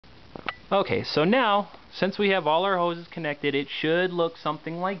Okay, so now, since we have all our hoses connected, it should look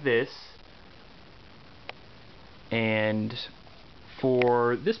something like this. And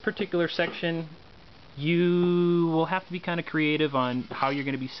for this particular section, you will have to be kind of creative on how you're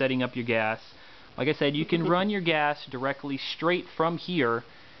going to be setting up your gas. Like I said, you can run your gas directly straight from here.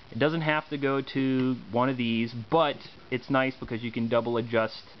 It doesn't have to go to one of these, but it's nice because you can double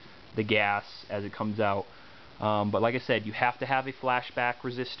adjust the gas as it comes out. But like I said, you have to have a flashback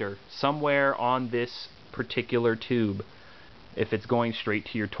resistor somewhere on this particular tube if it's going straight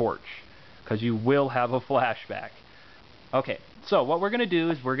to your torch, because you will have a flashback. Okay, so what we're going to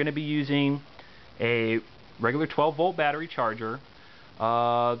do is we're going to be using a regular 12-volt battery charger.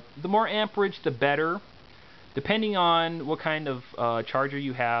 The more amperage, the better, depending on what kind of charger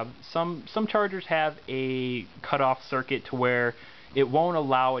you have. Some chargers have a cutoff circuit to where it won't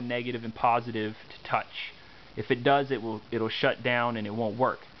allow a negative and positive to touch. If it does, it'll shut down and it won't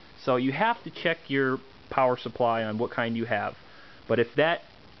work. So you have to check your power supply on what kind you have. But if that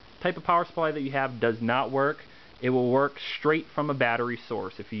type of power supply that you have does not work, it will work straight from a battery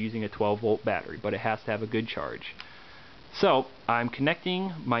source if you're using a 12-volt battery, but it has to have a good charge. So I'm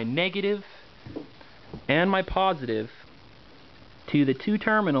connecting my negative and my positive to the two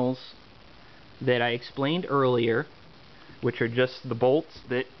terminals that I explained earlier, which are just the bolts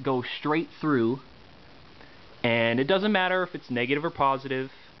that go straight through. And it doesn't matter if it's negative or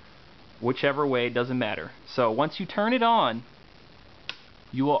positive, whichever way, it doesn't matter. So once you turn it on,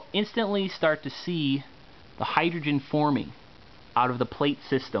 you will instantly start to see the hydrogen forming out of the plate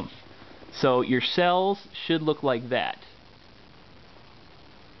system. So your cells should look like that.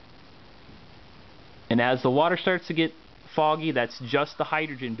 And as the water starts to get foggy, that's just the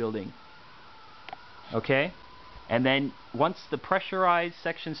hydrogen building. Okay? And then once the pressurized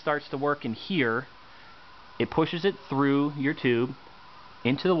section starts to work in here, it pushes it through your tube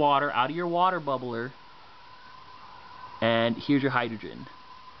into the water, out of your water bubbler, and here's your hydrogen.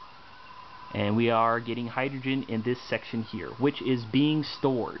 And we are getting hydrogen in this section here, which is being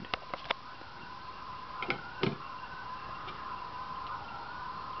stored.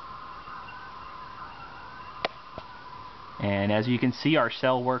 And as you can see, our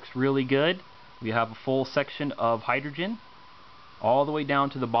cell works really good. We have a full section of hydrogen all the way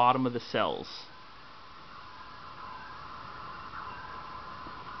down to the bottom of the cells.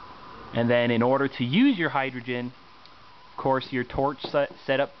 And then in order to use your hydrogen, of course, your torch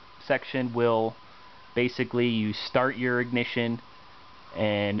setup section will basically, you start your ignition,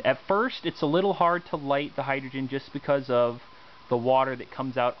 and at first it's a little hard to light the hydrogen just because of the water that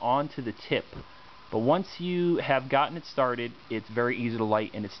comes out onto the tip. But once you have gotten it started, it's very easy to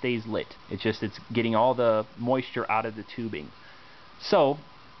light and it stays lit. It's getting all the moisture out of the tubing. So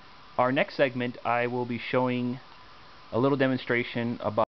our next segment, I will be showing a little demonstration about